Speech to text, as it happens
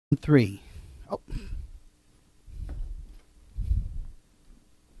3. Oh.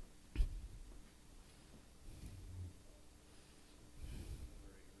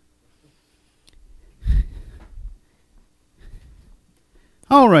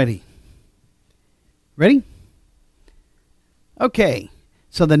 Alrighty. Ready? Okay.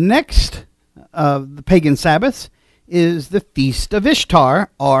 So the next of the pagan Sabbaths is the Feast of Ishtar,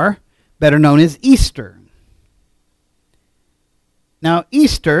 or better known as Easter. Now,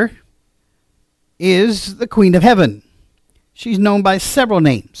 Easter is the Queen of Heaven. She's known by several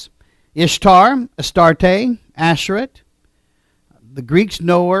names. Ishtar, Astarte, Asherit. The Greeks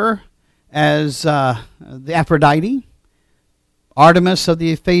know her as the Aphrodite, Artemis of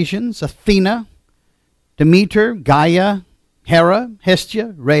the Ephesians, Athena, Demeter, Gaia, Hera,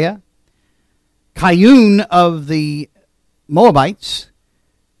 Hestia, Rhea, Kayun of the Moabites,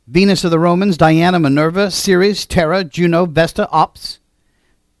 Venus of the Romans, Diana, Minerva, Ceres, Terra, Juno, Vesta, Ops.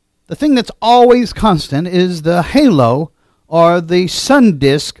 The thing that's always constant is the halo or the sun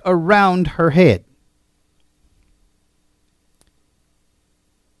disk around her head.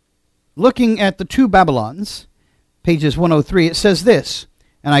 Looking at the two Babylons, pages 103, it says this,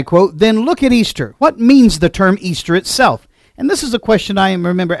 and I quote, "Then look at Easter. What means the term Easter itself?" And this is a question I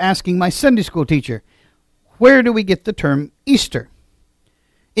remember asking my Sunday school teacher. Where do we get the term Easter?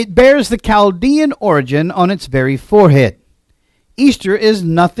 It bears the Chaldean origin on its very forehead. Easter is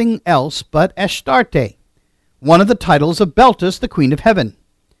nothing else but Astarte, one of the titles of Beltis, the Queen of Heaven.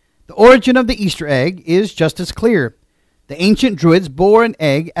 The origin of the Easter egg is just as clear. The ancient Druids bore an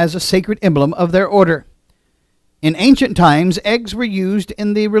egg as a sacred emblem of their order. In ancient times, eggs were used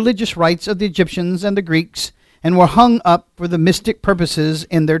in the religious rites of the Egyptians and the Greeks and were hung up for the mystic purposes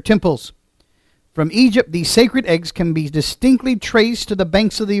in their temples. From Egypt, these sacred eggs can be distinctly traced to the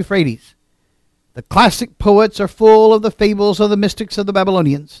banks of the Euphrates. The classic poets are full of the fables of the mystics of the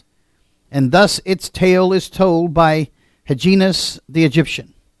Babylonians, and thus its tale is told by Hyginus the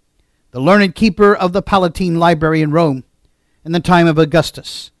Egyptian, the learned keeper of the Palatine Library in Rome in the time of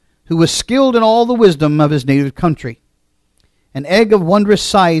Augustus, who was skilled in all the wisdom of his native country. An egg of wondrous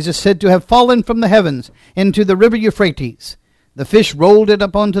size is said to have fallen from the heavens into the river Euphrates. The fish rolled it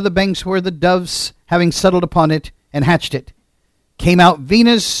up onto the banks where the doves, having settled upon it and hatched it, came out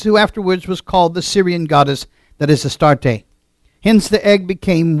Venus, who afterwards was called the Syrian goddess that is Astarte. Hence the egg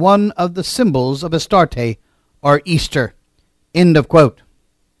became one of the symbols of Astarte, or Easter. End of quote.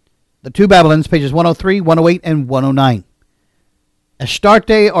 The two Babylons, pages 103, 108, and 109.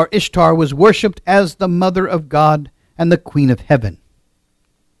 Astarte, or Ishtar, was worshipped as the Mother of God and the Queen of Heaven.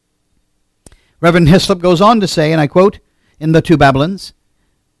 Reverend Hislop goes on to say, and I quote, in the two Babylons,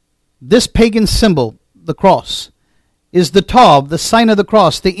 "This pagan symbol, the cross, is the Tav, the sign of the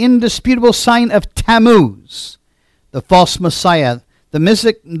cross, the indisputable sign of Tammuz, the false Messiah, the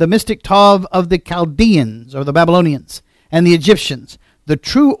mystic Tav of the Chaldeans, or the Babylonians, and the Egyptians, the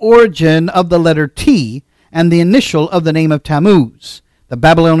true origin of the letter T, and the initial of the name of Tammuz. The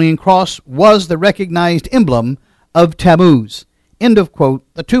Babylonian cross was the recognized emblem of Tammuz." End of quote.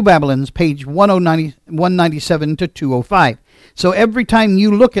 The two Babylons, page 197 to 205. So every time you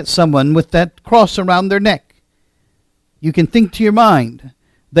look at someone with that cross around their neck, you can think to your mind,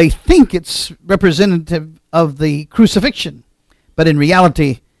 they think it's representative of the crucifixion, but in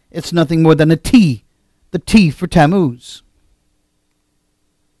reality, it's nothing more than a T, the T for Tammuz.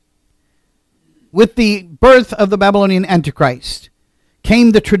 With the birth of the Babylonian Antichrist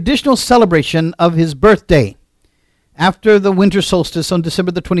came the traditional celebration of his birthday after the winter solstice on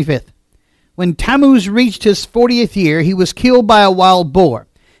December the 25th. When Tammuz reached his 40th year, he was killed by a wild boar.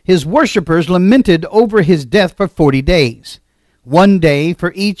 His worshippers lamented over his death for 40 days, one day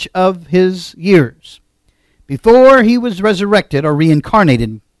for each of his years, before he was resurrected or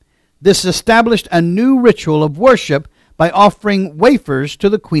reincarnated. This established a new ritual of worship by offering wafers to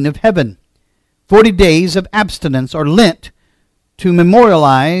the Queen of Heaven. 40 days of abstinence or Lent to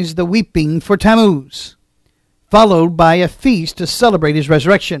memorialize the weeping for Tammuz, followed by a feast to celebrate his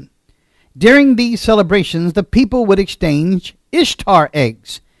resurrection. During these celebrations, the people would exchange Ishtar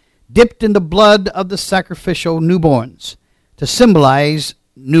eggs dipped in the blood of the sacrificial newborns to symbolize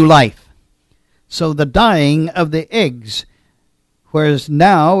new life. So the dyeing of the eggs, whereas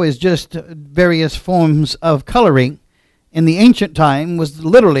now is just various forms of coloring, in the ancient time was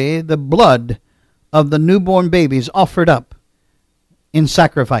literally the blood of the newborn babies offered up in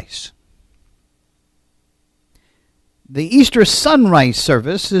sacrifice. The Easter sunrise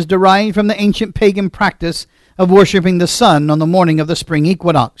service is derived from the ancient pagan practice of worshiping the sun on the morning of the spring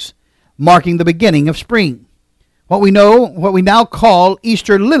equinox, marking the beginning of spring. What we now call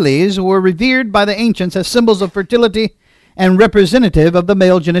Easter lilies were revered by the ancients as symbols of fertility and representative of the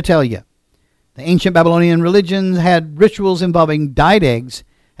male genitalia. The ancient Babylonian religions had rituals involving dyed eggs,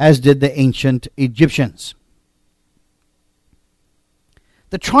 as did the ancient Egyptians.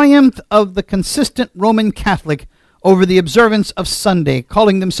 The triumph of the consistent Roman Catholic over the observance of Sunday,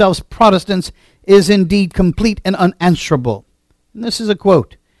 calling themselves Protestants, is indeed complete and unanswerable. And this is a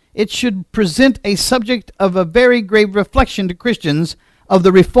quote. It should present a subject of a very grave reflection to Christians of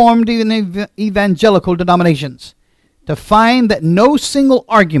the Reformed and evangelical denominations, to find that no single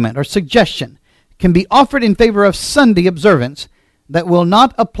argument or suggestion can be offered in favor of Sunday observance that will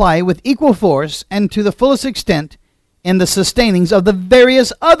not apply with equal force and to the fullest extent in the sustainings of the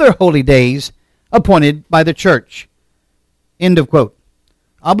various other holy days appointed by the church. End of quote.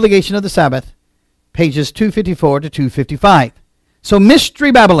 Obligation of the Sabbath, pages 254 to 255. So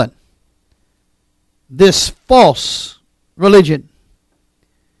Mystery Babylon, this false religion,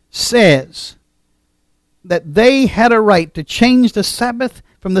 says that they had a right to change the Sabbath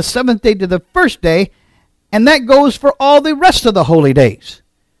from the seventh day to the first day, and that goes for all the rest of the holy days.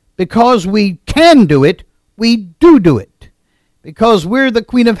 Because we can do it, we do it. Because we're the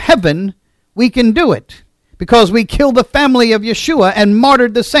Queen of Heaven, we can do it. Because we killed the family of Yeshua and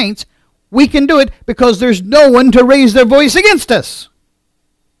martyred the saints, we can do it because there's no one to raise their voice against us.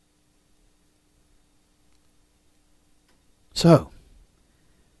 So,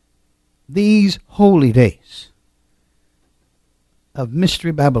 these holy days of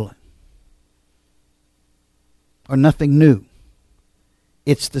Mystery Babylon are nothing new.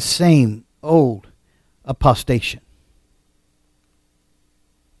 It's the same old apostation.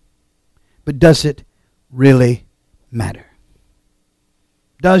 But does it really matter?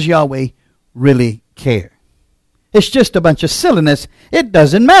 Does Yahweh really care? It's just a bunch of silliness. It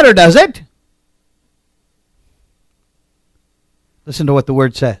doesn't matter, does it? Listen to what the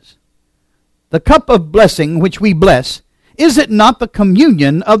word says. The cup of blessing which we bless, is it not the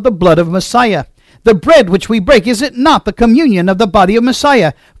communion of the blood of Messiah? The bread which we break, is it not the communion of the body of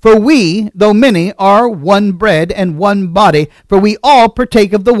Messiah? For we, though many, are one bread and one body, for we all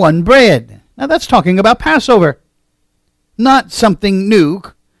partake of the one bread. Now that's talking about Passover, not something new.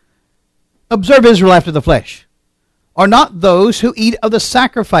 Observe Israel after the flesh. Are not those who eat of the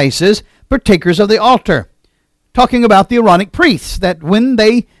sacrifices partakers of the altar? Talking about the Aaronic priests, that when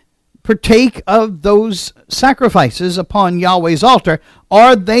they partake of those sacrifices upon Yahweh's altar,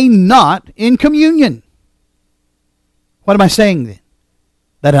 are they not in communion? What am I saying then?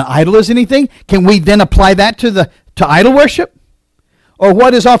 That an idol is anything? Can we then apply that to idol worship? Or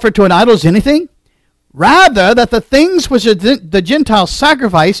what is offered to an idol is anything? Rather, that the things which the Gentiles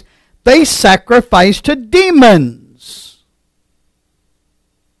sacrifice, they sacrifice to demons.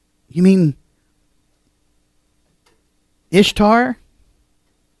 You mean Ishtar?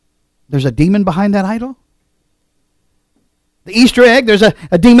 There's a demon behind that idol? The Easter egg, there's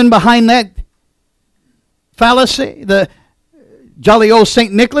a demon behind that fallacy? The jolly old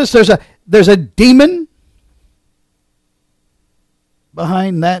St. Nicholas, there's a demon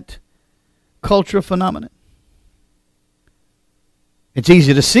behind that cultural phenomenon? It's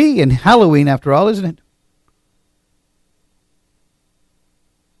easy to see in Halloween, after all, isn't it?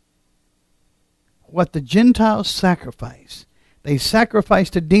 What the Gentiles sacrifice, they sacrifice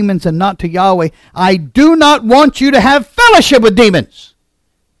to demons and not to Yahweh. I do not want you to have fellowship with demons.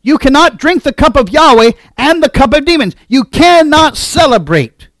 You cannot drink the cup of Yahweh and the cup of demons. You cannot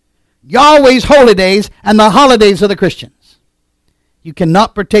celebrate Yahweh's holy days and the holidays of the Christians. You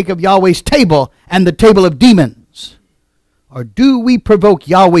cannot partake of Yahweh's table and the table of demons. Or do we provoke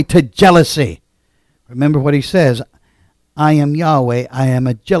Yahweh to jealousy? Remember what he says, I am Yahweh, I am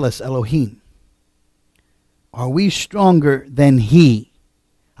a jealous Elohim. Are we stronger than he?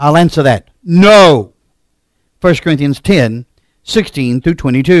 I'll answer that. No. 1 Corinthians 10, 16 through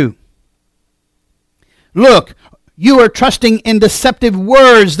 22. Look, you are trusting in deceptive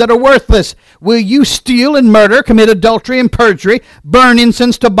words that are worthless. Will you steal and murder, commit adultery and perjury, burn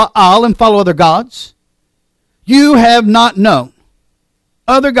incense to Baal and follow other gods? You have not known.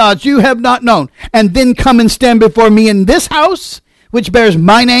 Other gods you have not known. And then come and stand before me in this house, which bears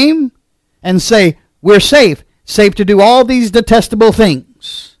my name, and say, we're safe to do all these detestable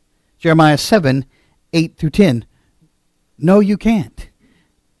things. Jeremiah 7, 8 through 10. No, you can't.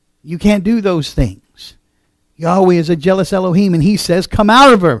 You can't do those things. Yahweh is a jealous Elohim, and he says, come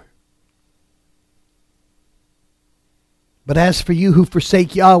out of her. But as for you who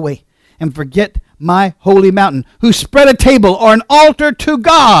forsake Yahweh and forget my holy mountain, who spread a table or an altar to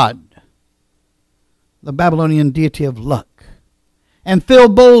God, the Babylonian deity of luck, and fill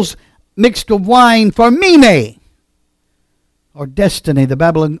bowls mixed with wine for Mene, or destiny, the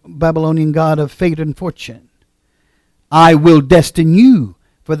Babylonian god of fate and fortune. I will destine you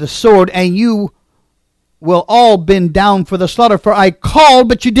for the sword, and you will all bend down for the slaughter. For I called,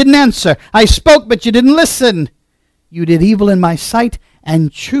 but you didn't answer. I spoke, but you didn't listen. You did evil in my sight,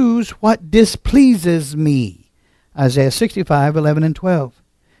 and choose what displeases me. Isaiah 65, 11 and 12.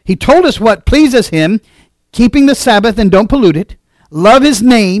 He told us what pleases him, keeping the Sabbath and don't pollute it, love his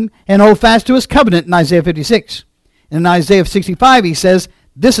name, and hold fast to his covenant in Isaiah 56. In Isaiah 65, he says,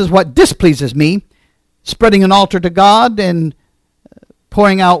 this is what displeases me, spreading an altar to God and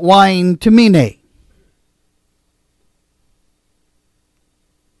pouring out wine to Mene.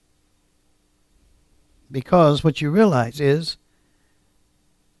 Because what you realize is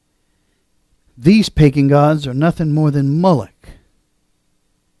these pagan gods are nothing more than Moloch,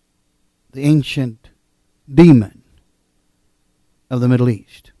 the ancient demon of the Middle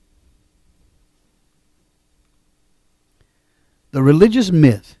East. The religious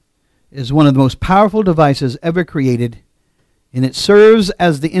myth is one of the most powerful devices ever created, and it serves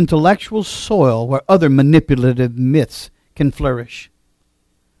as the intellectual soil where other manipulative myths can flourish.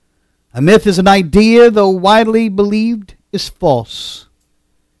 A myth is an idea, though widely believed, is false.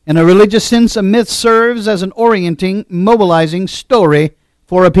 In a religious sense, a myth serves as an orienting, mobilizing story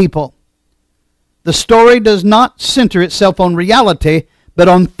for a people. The story does not center itself on reality, but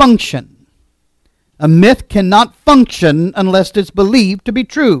on function. A myth cannot function unless it's believed to be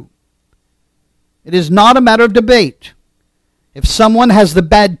true. It is not a matter of debate. If someone has the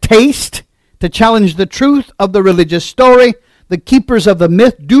bad taste to challenge the truth of the religious story, the keepers of the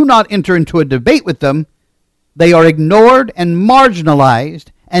myth do not enter into a debate with them. They are ignored and marginalized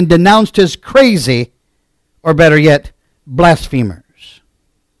and denounced as crazy, or better yet, blasphemers.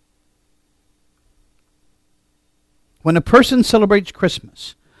 When a person celebrates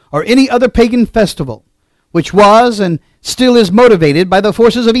Christmas or any other pagan festival, which was and still is motivated by the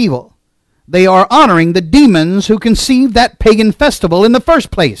forces of evil, they are honoring the demons who conceived that pagan festival in the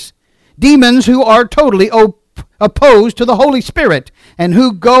first place. Demons who are totally opposed to the Holy Spirit and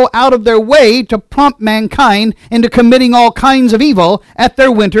who go out of their way to prompt mankind into committing all kinds of evil at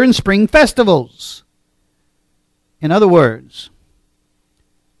their winter and spring festivals. In other words,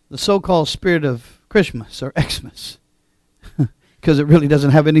 the so-called spirit of Christmas or Xmas, because it really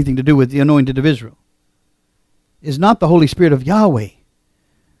doesn't have anything to do with the anointed of Israel, is not the Holy Spirit of Yahweh,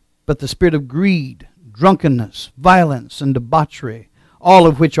 but the spirit of greed, drunkenness, violence, and debauchery, all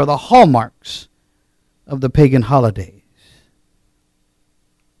of which are the hallmarks of the pagan holidays.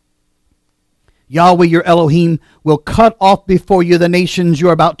 Yahweh your Elohim will cut off before you the nations you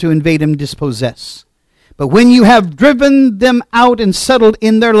are about to invade and dispossess. But when you have driven them out and settled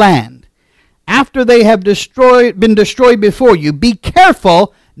in their land, after they have been destroyed before you, be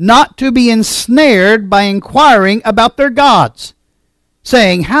careful not to be ensnared by inquiring about their gods,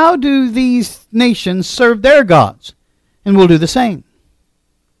 saying, how do these nations serve their gods? And we'll do the same.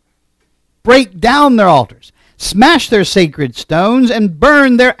 Break down their altars, smash their sacred stones, and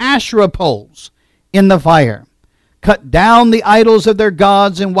burn their Asherah poles in the fire. Cut down the idols of their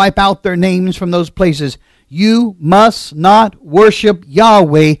gods and wipe out their names from those places. You must not worship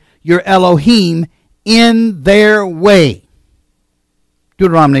Yahweh, your Elohim, in their way.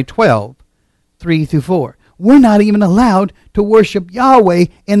 Deuteronomy 12, 3-4. We're not even allowed to worship Yahweh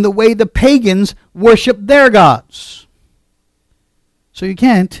in the way the pagans worship their gods. So you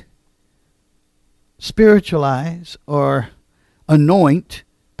can't spiritualize or anoint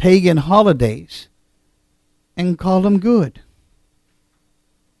pagan holidays and call them good.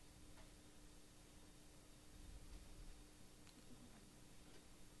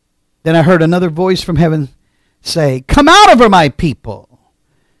 Then I heard another voice from heaven say, come out of her, my people.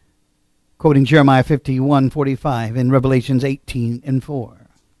 Quoting Jeremiah 51:45 and Revelations 18:4.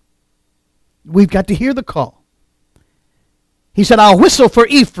 We've got to hear the call. He said, I'll whistle for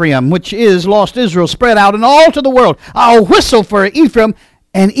Ephraim, which is lost Israel, spread out and all to the world. I'll whistle for Ephraim,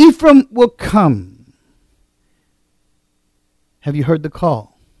 and Ephraim will come. Have you heard the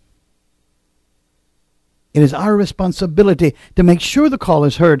call? It is our responsibility to make sure the call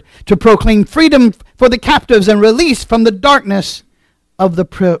is heard, to proclaim freedom for the captives and release from the darkness of the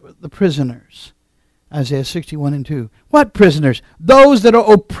prisoners. Isaiah 61:2. What prisoners? Those that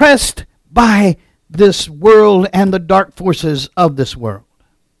are oppressed by this world and the dark forces of this world.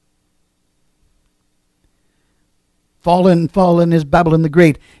 Fallen, fallen is Babylon the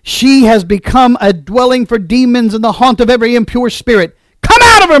Great. She has become a dwelling for demons and the haunt of every impure spirit. Come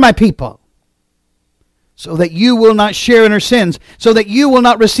out of her, my people, so that you will not share in her sins, so that you will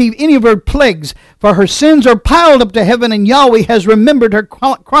not receive any of her plagues. For her sins are piled up to heaven, and Yahweh has remembered her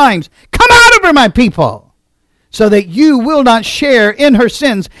crimes. Come out of her, my people, so that you will not share in her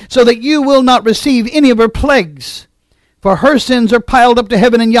sins, so that you will not receive any of her plagues. For her sins are piled up to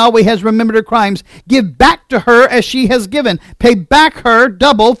heaven, and Yahweh has remembered her crimes. Give back to her as she has given. Pay back her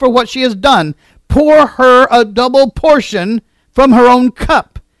double for what she has done. Pour her a double portion from her own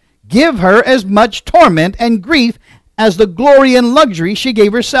cup. Give her as much torment and grief as the glory and luxury she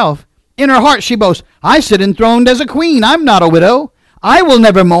gave herself. In her heart she boasts, I sit enthroned as a queen. I'm not a widow. I will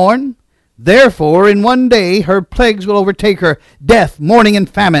never mourn. Therefore, in one day her plagues will overtake her, death, mourning, and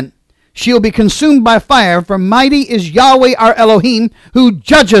famine. She'll be consumed by fire, for mighty is Yahweh our Elohim, who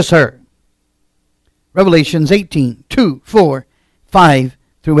judges her. Revelations 18, 2, 4, 5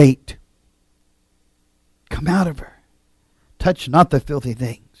 through 8. Come out of her. Touch not the filthy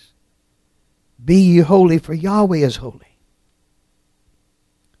things. Be ye holy, for Yahweh is holy.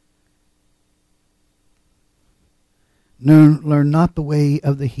 Learn not the way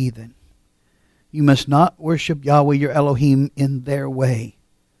of the heathen. You must not worship Yahweh your Elohim in their way.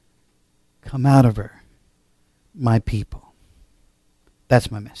 Come out of her, my people.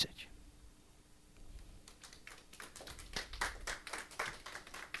 That's my message.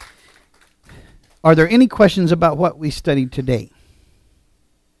 Are there any questions about what we studied today?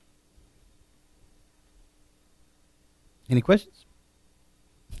 Any questions?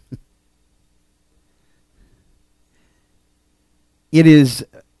 It is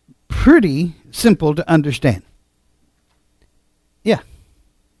pretty simple to understand. Yeah.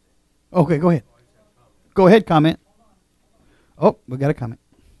 Okay, go ahead. Go ahead, comment. Oh, we got a comment.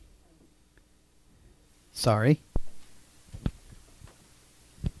 Sorry.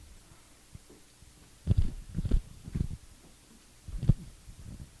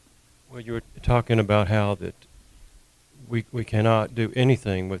 Well, you were talking about how that we cannot do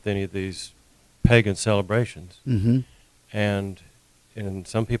anything with any of these pagan celebrations. Mm-hmm. And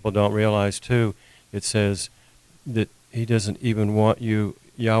some people don't realize, too, it says that he doesn't even want you,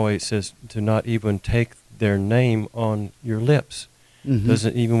 Yahweh says, to not even take their name on your lips. Mm-hmm.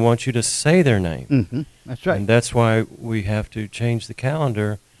 Doesn't even want you to say their name. Mm-hmm. That's right. And that's why we have to change the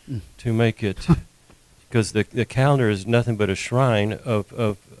calendar to make it, because the calendar is nothing but a shrine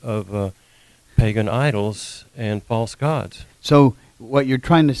of pagan idols and false gods. So what you're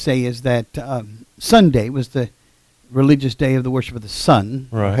trying to say is that Sunday was the religious day of the worship of the sun,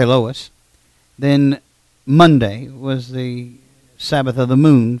 right. Helois. Then Monday was the Sabbath of the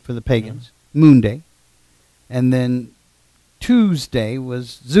moon for the pagans, Moon Day. And then Tuesday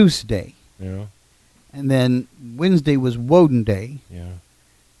was Zeus Day. Yeah. And then Wednesday was Woden Day. Yeah.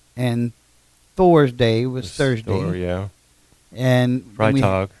 And Thor's Day was Thursday. Thor, yeah. And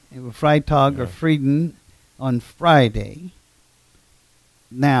Freitag. Freitag or Frieden on Friday.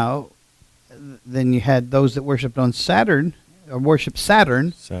 Now, then you had those that worshipped on Saturn, or worshiped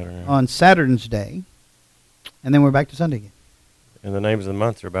Saturn on Saturn's Day. And then we're back to Sunday again. And the names of the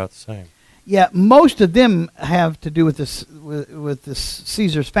months are about the same. Yeah, most of them have to do with this with this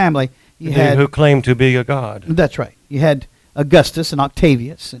Caesar's family. Who claimed to be a god. That's right. You had Augustus and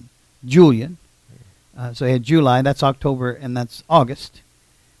Octavius and Julian. So you had July, that's October, and that's August.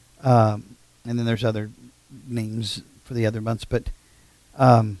 And then there's other names for the other months. But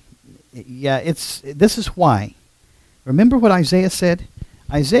yeah, this is why. Remember what Isaiah said?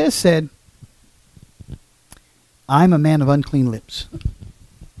 Isaiah said, I'm a man of unclean lips.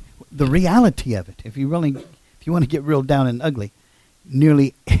 The reality of it, if you want to get real down and ugly,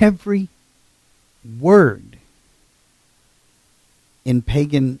 nearly every word in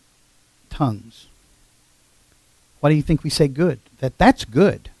pagan tongues, why do you think we say good? That's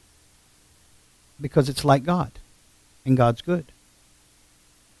good. Because it's like God. And God's good.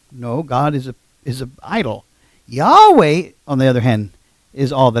 No, God is a idol. Yahweh, on the other hand,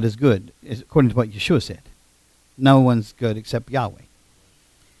 is all that is good, according to what Yeshua said. No one's good except Yahweh.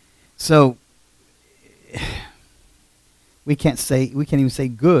 So we can't even say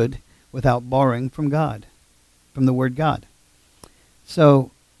good without borrowing from God, from the word God. So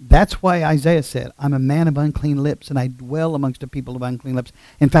that's why Isaiah said, I'm a man of unclean lips, and I dwell amongst a people of unclean lips.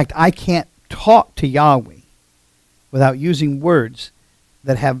 In fact, I can't talk to Yahweh without using words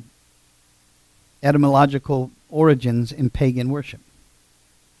that have etymological origins in pagan worship.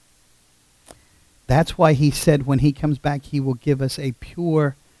 That's why he said when he comes back, he will give us a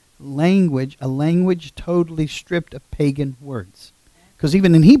pure language, a language totally stripped of pagan words. Because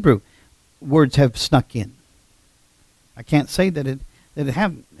even in Hebrew, words have snuck in. I can't say that it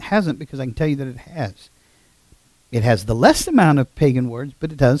hasn't, because I can tell you that it has. It has the less amount of pagan words,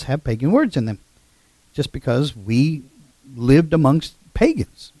 but it does have pagan words in them. Just because we lived amongst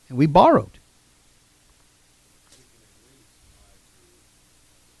pagans and we borrowed.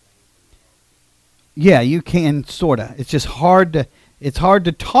 Yeah, you can, sorta. It's just hard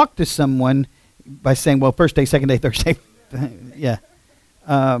to talk to someone by saying, well, first day, second day, third day. Yeah.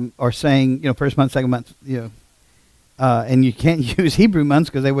 Or saying, first month, second month, and you can't use Hebrew months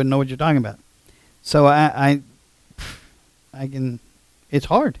because they wouldn't know what you're talking about. So I can. It's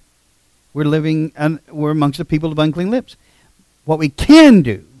hard. We're amongst the people of unclean lips. What we can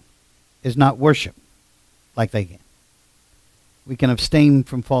do is not worship like they can. We can abstain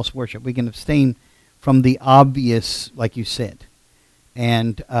from false worship. We can abstain from the obvious, like you said,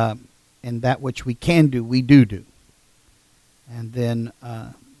 and that which we can do, we do. And then,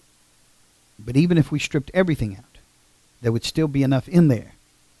 but even if we stripped everything out, there would still be enough in there.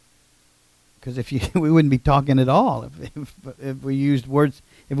 Because we wouldn't be talking at all if we used words,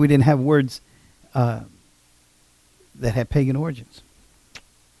 if we didn't have words that had pagan origins.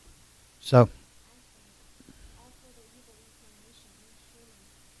 So.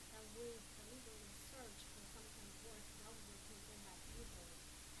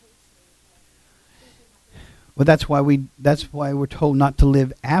 Well, that's why we're told not to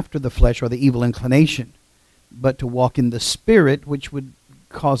live after the flesh or the evil inclination, but to walk in the Spirit, which would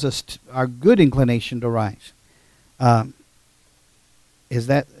cause our good inclination to rise. Are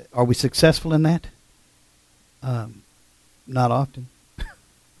we successful in that? Not often.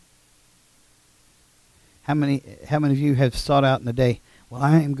 How many of you have sought out in the day, well,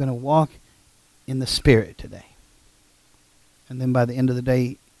 I am going to walk in the Spirit today. And then by the end of the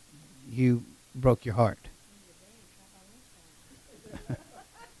day, you broke your heart.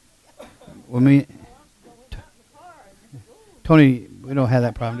 Well, Tony, we don't have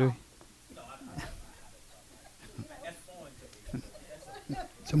that problem, do we?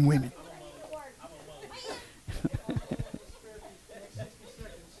 Some women.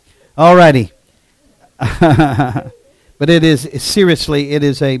 All righty. But it is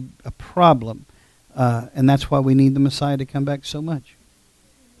a problem. And that's why we need the Messiah to come back so much.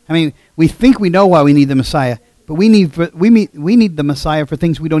 I mean, we think we know why we need the Messiah, but we need the Messiah for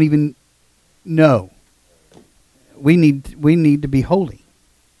things we don't even know. We need to be holy,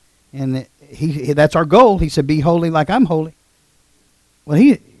 and that's our goal. He said, "Be holy like I'm holy." Well,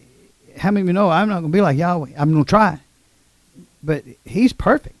 how many of you know I'm not going to be like Yahweh? I'm going to try, but He's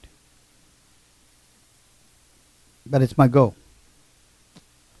perfect. But it's my goal.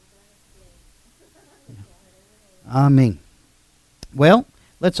 Amen. Well,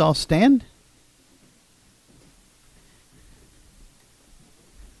 let's all stand.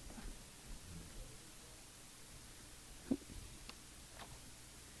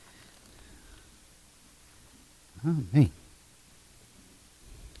 Amen.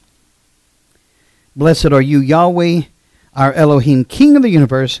 Blessed are you, Yahweh, our Elohim, King of the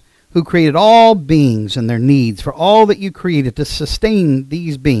universe, who created all beings and their needs, for all that you created to sustain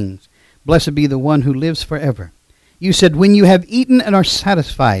these beings. Blessed be the one who lives forever. You said, when you have eaten and are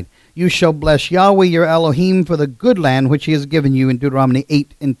satisfied, you shall bless Yahweh your Elohim for the good land which He has given you in Deuteronomy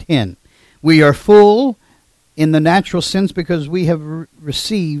 8 and 10. We are full in the natural sense because we have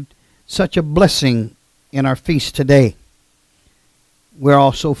received such a blessing in our feast today. We're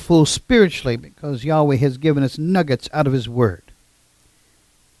also full spiritually because Yahweh has given us nuggets out of His Word.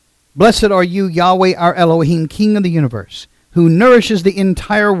 Blessed are you, Yahweh, our Elohim, King of the universe, who nourishes the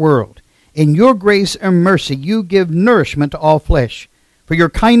entire world. In your grace and mercy you give nourishment to all flesh, for your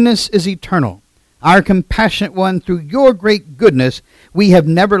kindness is eternal. Our compassionate one, through your great goodness, we have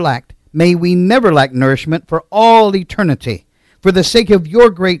never lacked. May we never lack nourishment for all eternity. For the sake of your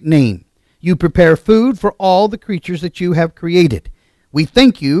great name, you prepare food for all the creatures that you have created. We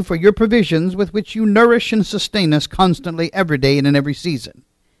thank you for your provisions with which you nourish and sustain us constantly every day and in every season.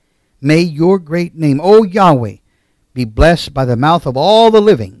 May your great name, O Yahweh, be blessed by the mouth of all the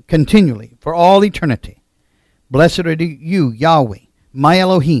living continually for all eternity. Blessed are you, Yahweh, my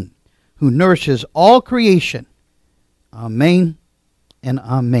Elohim, who nourishes all creation. Amen and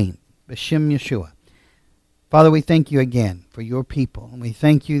amen. B'Shem Yeshua. Father, we thank you again for your people, and we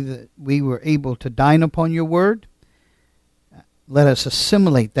thank you that we were able to dine upon your word. Let us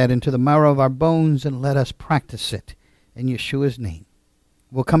assimilate that into the marrow of our bones, and let us practice it in Yeshua's name.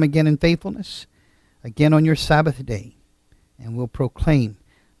 We'll come again in faithfulness, again on your Sabbath day, and we'll proclaim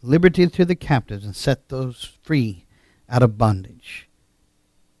liberty to the captives and set those free out of bondage.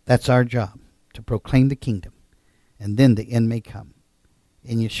 That's our job, to proclaim the kingdom, and then the end may come.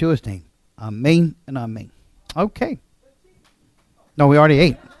 In Yeshua's name, amen and amen. Okay. No, we already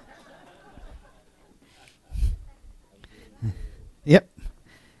ate.